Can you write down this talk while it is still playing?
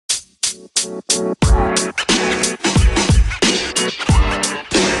All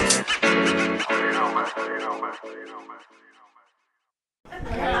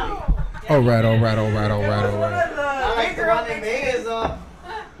right.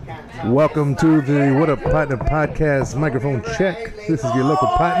 Welcome to the What Up Partner podcast microphone check. This is your local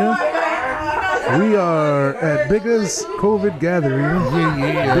partner. We are at Bigga's COVID gathering.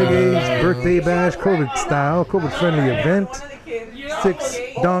 Big A's birthday bash, COVID style, COVID friendly event. 6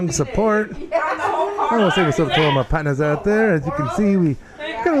 dong support. I want to say what's up to all my partners out there. As you can see, we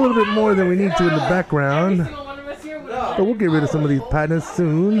got a little bit more than we need to in the background. But we'll get rid of some of these partners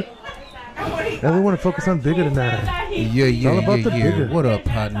soon. And we want to focus on Bigga tonight. It's all about the Bigga. What up,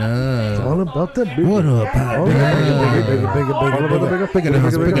 partner? It's all about the Bigga. What up, partner? Bigger in the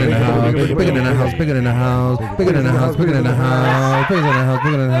house, bigger in the house, bigger in the house, bigger in the house, bigger in the house, bigger in the house, bigger in the house,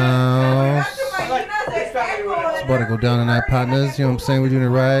 bigger in the house. It's about to go down tonight, partners. You know what I'm saying? We're doing it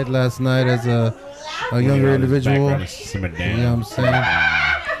right last night as a younger individual. You know what I'm saying?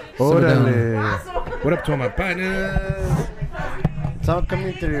 What up to all my partners? It's all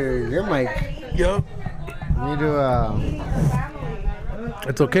coming through your mic. Yup. You do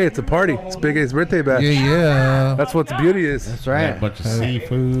It's okay. It's a party. It's Big A's birthday bash. Yeah. That's what the beauty is. That's right. A bunch of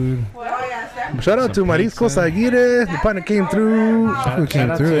seafood. Shout out to Mariscos Aguirre. The partner came through.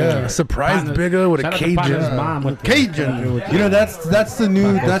 Yeah. Surprised Bigga with a Cajun. Mom with Cajun. You know that's the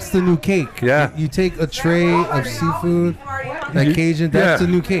new cake. Yeah. You take a tray of seafood, that Cajun. That's the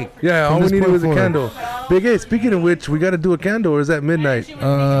new cake. Yeah. From All we this needed point was a forward. candle. Big A. Speaking of which, we got to do a candle. Or is that midnight?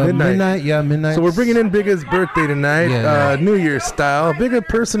 Midnight. Yeah, midnight. So we're bringing in Bigga's birthday tonight, Yeah. New Year's style. Bigga,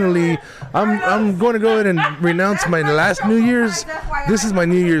 personally, I'm going to go ahead and renounce my last New Year's. This is my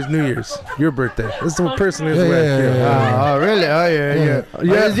New Year's. Your birthday. This is what personally is the way I feel. Yeah. Oh, really? Oh, yeah.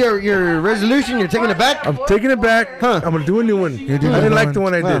 Yeah. Is your resolution? You're taking it back? I'm taking it back. Huh. I'm going to do a new one. I doing a didn't new like the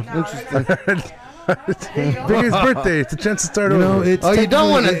one I Wow, did. interesting. Biggest birthday. It's a chance to start over. It's Oh, you don't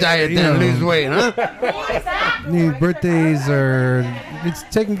want to technically, diet then, lose weight, huh? Birthdays are. It's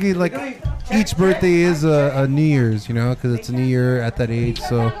technically like each birthday is a New Year's, because it's a New Year at that age.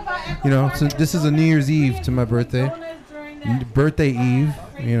 So, so this is a New Year's Eve to my birthday. Birthday Eve,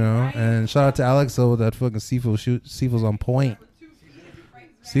 and shout out to Alex though with that fucking seafood. Seafood's on point.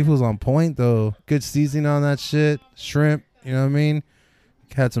 Seafood's on point though. Good seasoning on that shit. Shrimp, you know what I mean?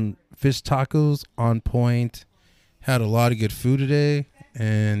 Had some fish tacos on point. Had a lot of good food today,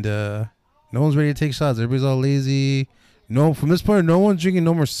 and no one's ready to take shots. Everybody's all lazy. No, from this point, no one's drinking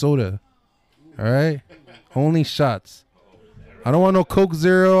no more soda. All right, only shots. I don't want no Coke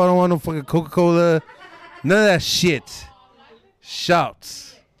Zero. I don't want no fucking Coca-Cola. None of that shit.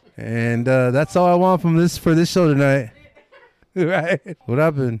 Shots, and that's all I want for this show tonight. Right? What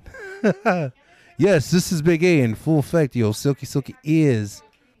happened? Yes, this is Big A in full effect, yo. Silky is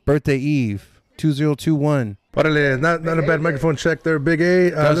birthday eve 2021. Órale, not a bad microphone check there, Big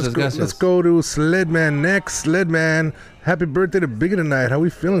A. Let's go to Sledman next. Sledman, happy birthday to Bigga tonight. How we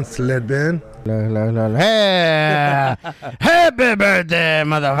feeling, Sledman? Hey, happy birthday,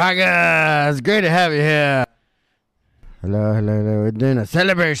 motherfucker! It's great to have you here. Hello. We're doing a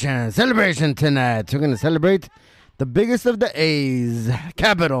celebration tonight. We're gonna celebrate the biggest of the A's,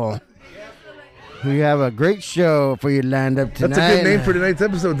 Capital. We have a great show for you lined up tonight. That's a good name for tonight's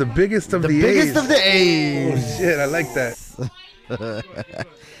episode. The biggest of the A's. The biggest of the A's. Oh, shit, I like that.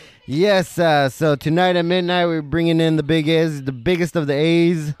 Yes, so tonight at midnight we're bringing in the Big A's, the biggest of the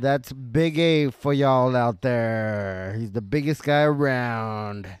A's. That's Big A for y'all out there. He's the biggest guy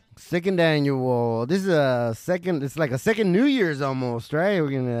around. Second annual. This is it's like a second New Year's almost, right? We're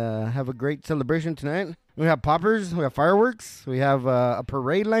gonna have a great celebration tonight. We have poppers, we have fireworks, we have a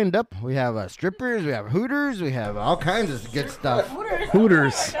parade lined up, we have strippers, we have hooters, we have all kinds of good stuff.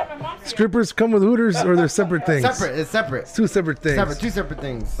 Hooters. Strippers come with Hooters, or they're separate things? It's separate. Two separate things. Two separate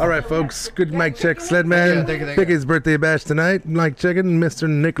things. All right, folks. Good mic check, Sledman. Thank you. Big A's birthday bash tonight. Mic checking, Mr.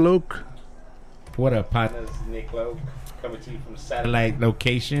 Nick Loke. What up, partners? Nick Lowe coming to you from the satellite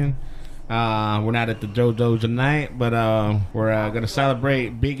location. We're not at the JoJo's tonight, but we're going to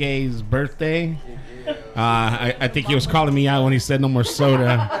celebrate Big A's birthday. I think he was calling me out when he said no more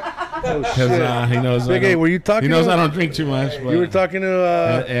soda. Because he knows Big A, were you talking? He knows I don't drink too much. But, you were talking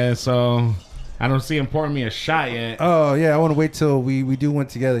to... and so I don't see him pouring me a shot yet. Oh, yeah. I want to wait till we do one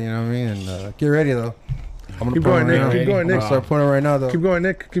together, you know what I mean? And get ready, though. I'm gonna Keep going, Nick. Keep going, Nick. Start pouring right now, though. Keep going,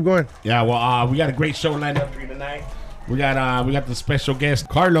 Nick. Keep going. Yeah, well, we got a great show lined up for you tonight. We got the special guest,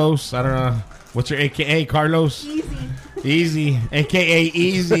 Carlos. I don't know. What's your AKA, Carlos? Easy. AKA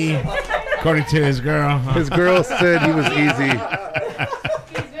Easy. According to his girl. His girl said he was easy.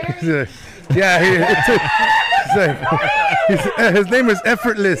 Yeah, His name is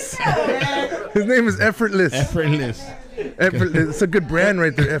Effortless. His name is Effortless. Effortless. Effortless. It's a good brand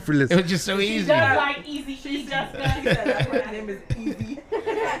right there, Effortless. It was just so easy. Just like easy. She's just like my name is Easy.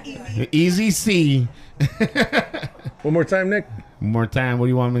 Easy C. One more time, Nick. One more time. What do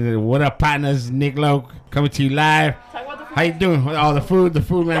you want me to do? What up, partners? Nick Loke coming to you live. How you doing? All the food,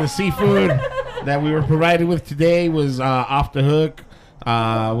 man, the seafood that we were provided with today was off the hook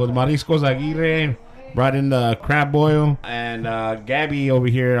with Mariscos Aguirre. Brought in the crab boil, and Gabby over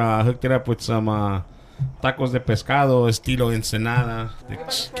here hooked it up with some tacos de pescado estilo Ensenada.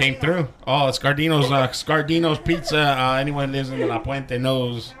 It came through. Oh, Scardino's Pizza. Anyone who lives in La Puente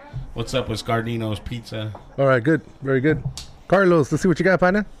knows what's up with Scardino's Pizza. All right, good. Very good. Carlos, let's see what you got,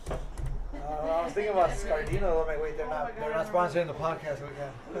 partner. I was thinking about Scardino. I'm like, wait, they're not sponsoring the podcast.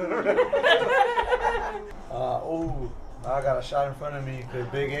 I got a shot in front of me. The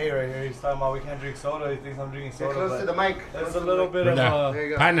Big A right here. He's talking about we can't drink soda. He thinks I'm drinking soda. Close to the mic. There's a little bit of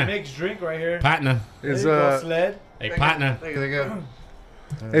a Partner. mixed drink right here. Partner. Is There you go, Sled. Hey, partner. There you go.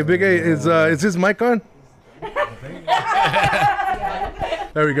 Hey, Big A, is his mic on?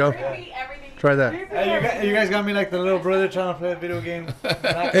 There we go. Try that. Hey, you guys got me like the little brother trying to play a video game.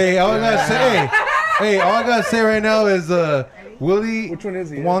 Hey, all I gotta say, all I gotta say right now is Willy Which one is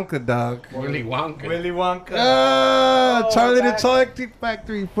he? Wonka, dog. Willy Wonka. Willy Wonka. Charlie the Chocolate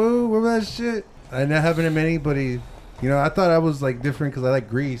Factory, fool. Remember that shit? I didn't have it in anybody. You know, I thought I was like different because I like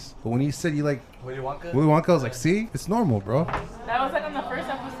Grease. But when he said you like Willy Wonka? Willy Wonka, I was like, see, it's normal, bro. That was like on the first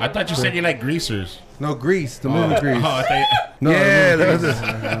episode. I thought you said you like greasers. No, Grease, the movie Grease. Oh, I thought No, Yeah, the movie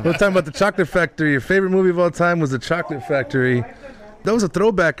that was we're talking about the Chocolate Factory. Your favorite movie of all time was the Chocolate Factory. That was a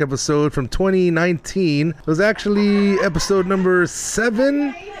throwback episode from 2019. It was actually episode number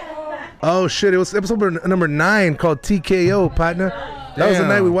 7. Oh shit! It was episode number 9 called TKO, partner. That was the Damn.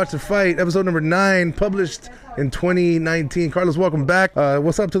 night we watched the fight. Episode number 9, published in 2019. Carlos, welcome back.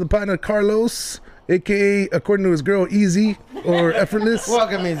 What's up to the partner, Carlos, aka according to his girl, Easy or Effortless.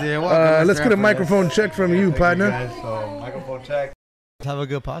 Welcome, Easy. Welcome. Let's get a microphone check from you, partner. So, microphone check. Let's have a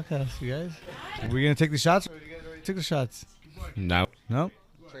good podcast, you guys. We're going to take the shots? Or you guys already took the shots? no. Nope.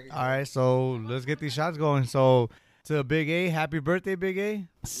 All right, so let's get these shots going. So, to Big A, happy birthday, Big A.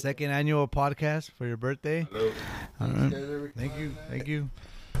 Second annual podcast for your birthday. All right. Thank you.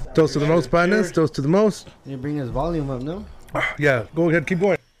 Toast to the most, partners. Toast to the most. You bring his volume up, no? Yeah, go ahead, keep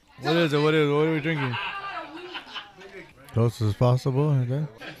going. What is it? What are we drinking? Close as possible. Okay.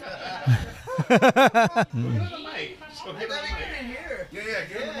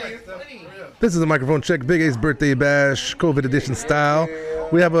 This is a microphone check, Big A's birthday bash, COVID edition style.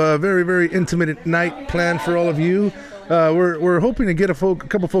 We have a very, very intimate night planned for all of you. We're hoping to get a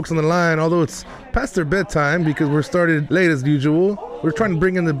couple folks on the line, although it's past their bedtime because we're started late as usual. We're trying to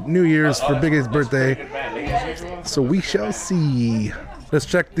bring in the New Year's for Big A's birthday, so we shall see. Let's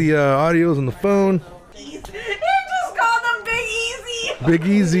check the audios on the phone. You just called him Big Easy. Big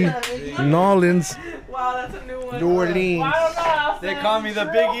Easy, Nolans. Wow, that's a new one. New Orleans. Well, I don't know how to They say call it. me the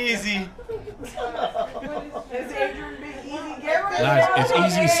Big Easy. Is Adrian Big Easy Guerrero? No, it's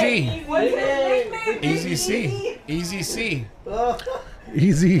Easy C. What's his nickname? Big Easy C. Easy C.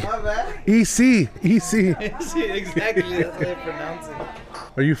 Easy. EC. EC. Exactly, that's how they pronounce it.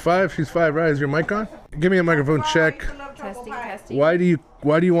 Are you 5? She's 5, right? Is your mic on? Give me a microphone check. Testing. Why do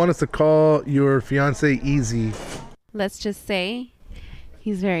you want us to call your fiance Easy? Let's just say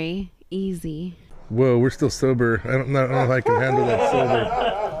he's very easy. Whoa, we're still sober. I don't know if I can handle that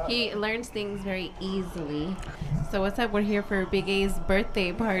sober. He learns things very easily. So what's up? We're here for Big A's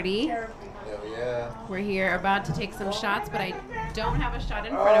birthday party. We're here about to take some shots, but I don't have a shot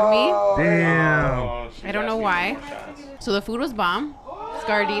in front of me. Damn. I don't know why. So the food was bomb.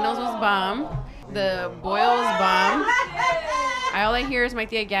 Scardino's was bomb. The boil was bomb. All I hear is my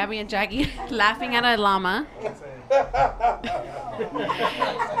tia Gabby and Jackie laughing at a llama.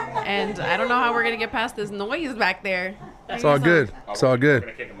 And I don't know how we're going to get past this noise back there. It's all good. It's all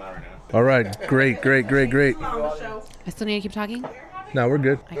good. All right. Great. I still need to keep talking? No, we're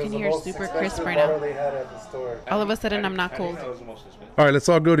good. I can hear super crisp right now. All of a sudden, I'm not cold. All right, let's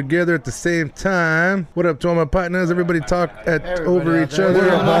all go together at the same time. What up to all my partners? Everybody talk over each other. What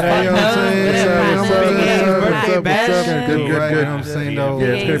up, buddy? You know what I'm saying? What's up? Good. You know what I'm saying, though? Yeah,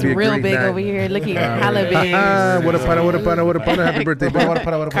 it's gonna He's be a real great big night. over here, looking hella big. What up, partner? Happy birthday, bro.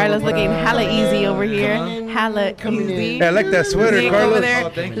 Carlos looking hella easy over here. Hella easy. Hey, I like that sweater, Nick Carlos. over there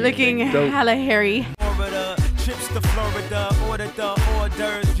looking hella hairy. Florida, trips to Florida, order the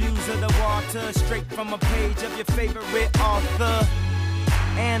orders, views of the water, straight from a page of your favorite author.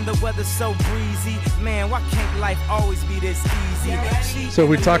 and the weather's so breezy. Man, why can't life always be this easy? So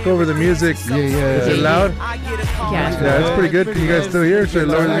we talk over the music. Yeah. Is it loud? Yeah. Yeah, it's pretty good. Can you guys still hear? Should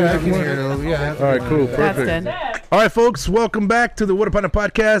I lower the music more? Yeah. All right, cool, That's perfect. good. All right, folks, welcome back to the What a Partner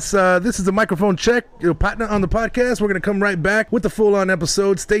podcast. This is the microphone check. Your partner on the podcast. We're gonna come right back with the full-on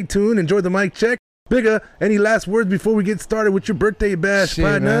episode. Stay tuned. Enjoy the mic check. Bigger, any last words before we get started with your birthday bash, Shit,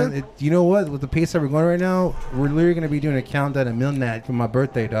 partner? man. You know what? With the pace that we're going right now, we're literally going to be doing a countdown at midnight for my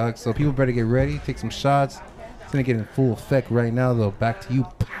birthday, dog. So people better get ready, take some shots. It's going to get in full effect right now, though. Back to you,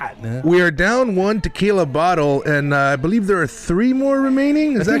 partner. We are down one tequila bottle, and I believe there are 3 more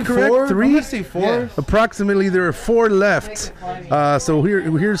remaining. Is that correct? 4? 3? I'm gonna say 4. Yeah. Approximately, there are 4 left. So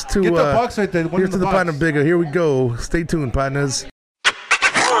here's to Get the box right there. One here's in to the box. partner bigger. Here we go. Stay tuned, partners.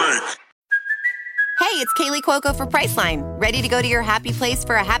 Hey, it's Kaylee Cuoco for Priceline. Ready to go to your happy place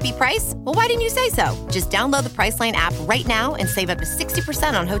for a happy price? Well, why didn't you say so? Just download the Priceline app right now and save up to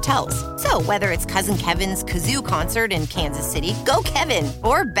 60% on hotels. So whether it's Cousin Kevin's Kazoo Concert in Kansas City, go Kevin,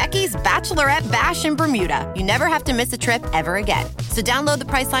 or Becky's Bachelorette Bash in Bermuda, you never have to miss a trip ever again. So download the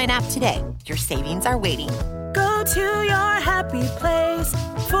Priceline app today. Your savings are waiting. Go to your happy place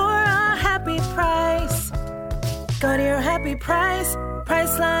for a happy price. Go to your happy price,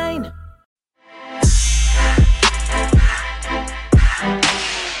 Priceline.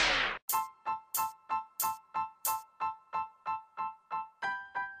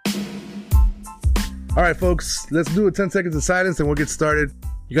 All right, folks, let's do a 10 seconds of silence and we'll get started.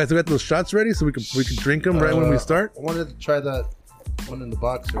 You guys got those shots ready so we can drink them right when we start? I wanted to try that one in the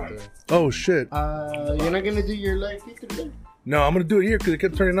box right there. Oh, shit. You're not gonna do your leg kick today? No, I'm going to do it here because it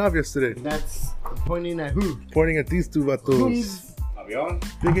kept turning off yesterday. That's pointing at who? Pointing at these two vatos.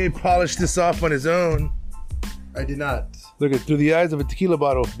 Big A polished this off on his own. I did not. Look at through the eyes of a tequila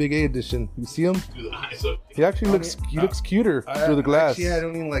bottle, Big A edition. You see him? He actually looks cuter through the glass. Actually, I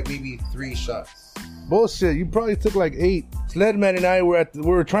don't need like maybe 3 shots. Bullshit. You probably took like 8. Sledman and I we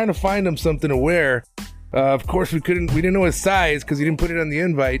were trying to find him something to wear. Of course, we didn't know his size because he didn't put it on the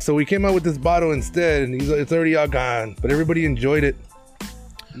invite. So we came out with this bottle instead, and it's already all gone. But everybody enjoyed it.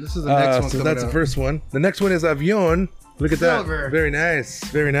 And this is the next one. So coming that's out. the first one. The next one is Avion. Look at Silver. that. Very nice.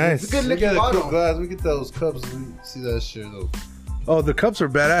 Very nice. It's a good We got looking a bottle. cool glass. We get those cups. We see that shit though. Oh, the cups are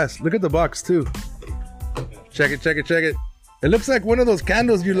badass. Look at the box too. Check it. It looks like one of those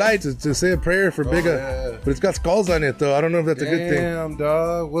candles you light to say a prayer for Bigga. yeah. But it's got skulls on it though. I don't know if that's a good thing. Damn,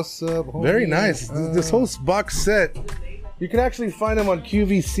 dog. What's up, homie? Very nice. This whole box set, you can actually find them on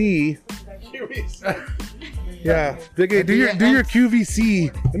QVC. Yeah, Big A, do your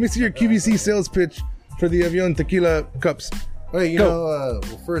QVC. Let me see your QVC sales pitch for the Avion Tequila cups. Wait, you Go. know,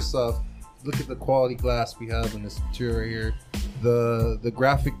 well, first off, look at the quality glass we have in this material right here. The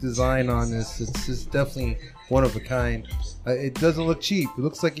graphic design on this, it's definitely one of a kind. It doesn't look cheap. It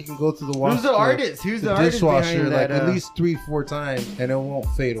looks like you can go to the wash. Who's the artist? Who's the the artist dishwasher behind like that, at least 3-4 times, and it won't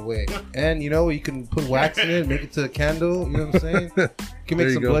fade away. And you know, you can put wax in it, make it to a candle. You know what I'm saying? You can There make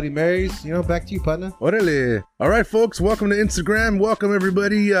you some go. Bloody Marys. You know, back to you, partner. Orale. All right, folks, welcome to Instagram. Welcome,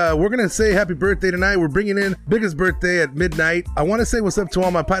 everybody. We're going to say happy birthday tonight. We're bringing in Biggest birthday at midnight. I want to say what's up to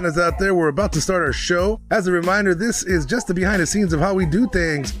all my partners out there. We're about to start our show. As a reminder, this is just the behind the scenes of how we do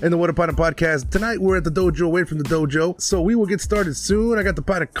things in the What a Partner podcast. Tonight, we're at the dojo, away from the dojo. So we will get started soon. I got the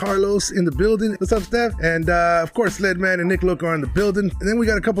partner Carlos in the building. What's up, Steph? And of course, Sledman and Nick Look are in the building. And then we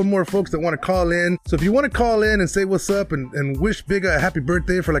got a couple more folks that want to call in. So if you want to call in and say what's up and wish Bigga a happy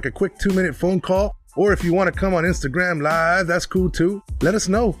birthday for like a quick 2-minute phone call, or if you want to come on Instagram live, that's cool too. Let us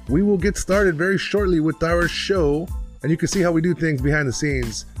know. We will get started very shortly with our show, and you can see how we do things behind the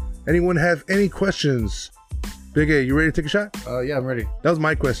scenes. Anyone have any questions? Big A, you ready to take a shot? Yeah, I'm ready. That was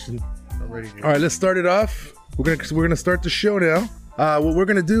my question. I'm ready. Dude. All right, let's start it off. We're gonna start the show now. What we're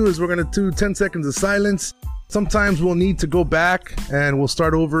gonna do is we're gonna do 10 seconds of silence. Sometimes we'll need to go back and we'll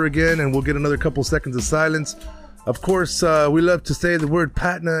start over again, and we'll get another couple seconds of silence. Of course, we love to say the word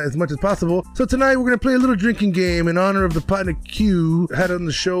Patna as much as possible. So tonight we're gonna play a little drinking game in honor of the Patna Q had on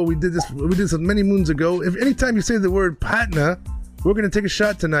the show. We did this many moons ago. If anytime you say the word Patna, we're gonna take a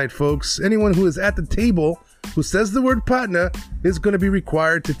shot tonight, folks. Anyone who is at the table who says the word Patna is gonna be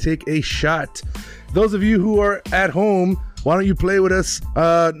required to take a shot. Those of you who are at home, why don't you play with us?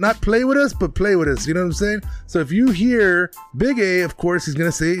 Not play with us, but play with us. You know what I'm saying? So if you hear Big A, of course, he's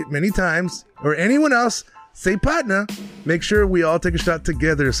gonna say it many times, or anyone else, say Patna, make sure we all take a shot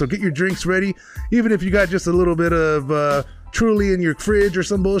together. So get your drinks ready. Even if you got just a little bit of Truly in your fridge or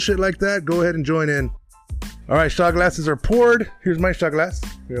some bullshit like that, go ahead and join in. All right, shot glasses are poured. Here's my shot glass.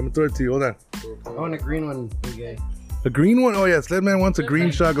 Here, I'm gonna throw it to you. Hold on. I want a green one, Big A. A green one? Oh yeah, Sledman wants a green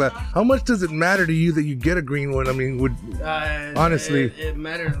shot glass. How much does it matter to you that you get a green one? I mean, honestly, it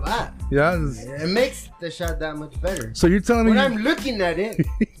matters a lot. Yeah, it makes the shot that much better. So you're telling me when I'm looking at it,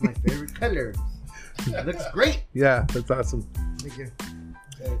 it's my favorite color. It looks great. Yeah, that's awesome. Thank you.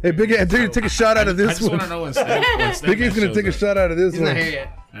 Hey, Big A, I tell you to take a shot out of this one. I just want to know when Big A's gonna take a shot out of this He's one. not here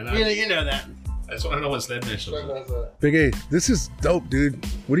yet. You know that. I just want to know what Sledman shows. Big A, this is dope, dude.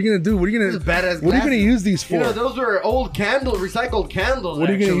 What are you gonna do? What are you gonna? Badass What are you gonna use these for? You know, those were old recycled candles. What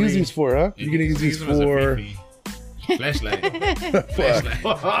are you gonna use actually. these for, huh? You're gonna use these for flashlight.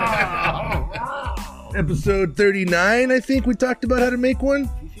 Episode 39, I think we talked about how to make one.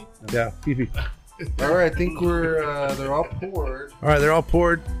 Yeah, Fifi. All right, I think they're all poured. All right, they're all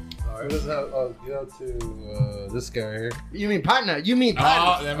poured. All right, let's get out to this guy here. You mean partner? You mean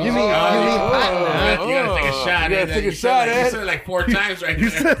partner? You mean partner? You gotta take a shot. You gotta take a shot, You said it like 4 times right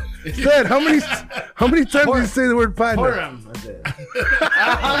there. Said how many times did you say the word partner?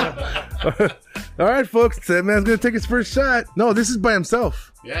 All right, folks. That man's gonna take his first shot. No, this is by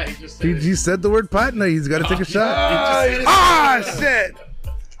himself. Yeah, he just said he said the word partner. He's got to take a shot. Shit!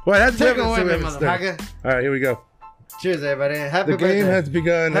 Well, that's Take it away, motherfucker. All right, here we go. Cheers, everybody. Happy the birthday. game has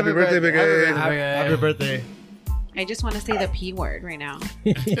begun. Happy birthday, Big A. Happy birthday. I just want to say the P word right now.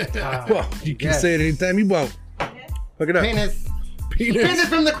 Well, you can say it anytime you want. Look it up. Penis. Penis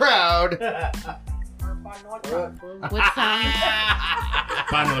from the crowd. What song?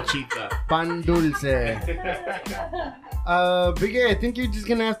 Panochita. Pan dulce. Big A, I think you're just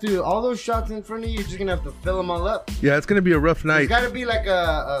gonna have to, all those shots in front of you, you're just gonna have to fill them all up. Yeah, it's gonna be a rough night. It's gotta be like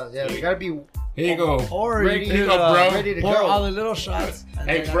they gotta be. Here you go. Or ready, you could ready to pour go. all the little shots. And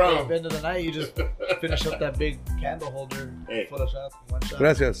Hey, then bro. At the end of the night, you just finish up that big candle holder full of shots in one shot.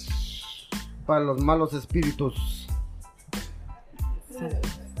 Gracias. Para los malos espíritus.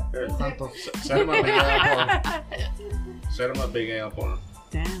 Santos. Set him up, Big A. Set him up, Big A. Up on him.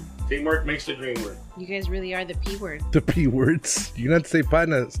 Damn. Teamwork makes the dream work. You guys really are the P word. The P words. You're not to say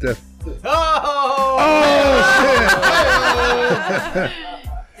partner, Steph. Oh! Shit!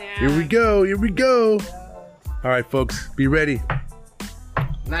 Here we go. Here we go. All right, folks, be ready.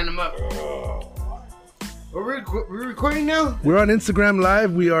 Line them up. We're recording now? We're on Instagram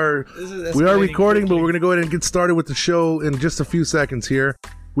Live. We are recording, but we're gonna go ahead and get started with the show in just a few seconds here.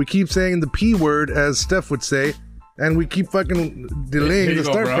 We keep saying the P word, as Steph would say, and we keep fucking delaying the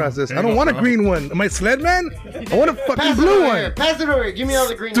start process. I don't want a green one. Am I sled man? I want a fucking blue one. Pass it over here. Give me all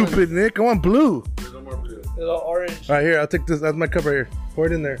the green ones. Stupid Nick. I want blue. There's a little orange. All right, here. I'll take this. That's my cup right here. Pour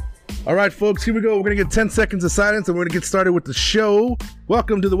it in there. All right, folks. Here we go. We're gonna get 10 seconds of silence, and we're gonna get started with the show.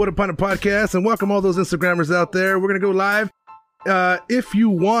 Welcome to the What a Partner podcast, and welcome all those Instagrammers out there. We're gonna go live. If you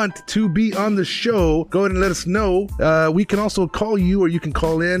want to be on the show, go ahead and let us know. We can also call you, or you can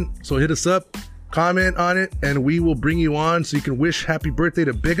call in. So hit us up, comment on it, and we will bring you on so you can wish happy birthday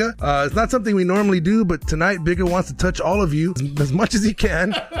to Bigga. It's not something we normally do, but tonight Bigga wants to touch all of you as much as he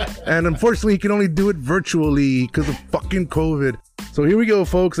can. And unfortunately, he can only do it virtually because of fucking COVID. So here we go,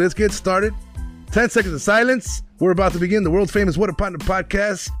 folks. Let's get started. 10 seconds of silence. We're about to begin the world famous What a Partner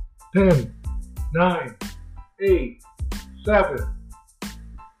podcast. 10, 9, 8, 7.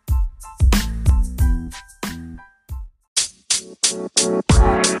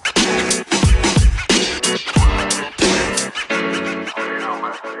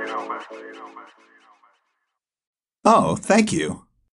 Oh, thank you.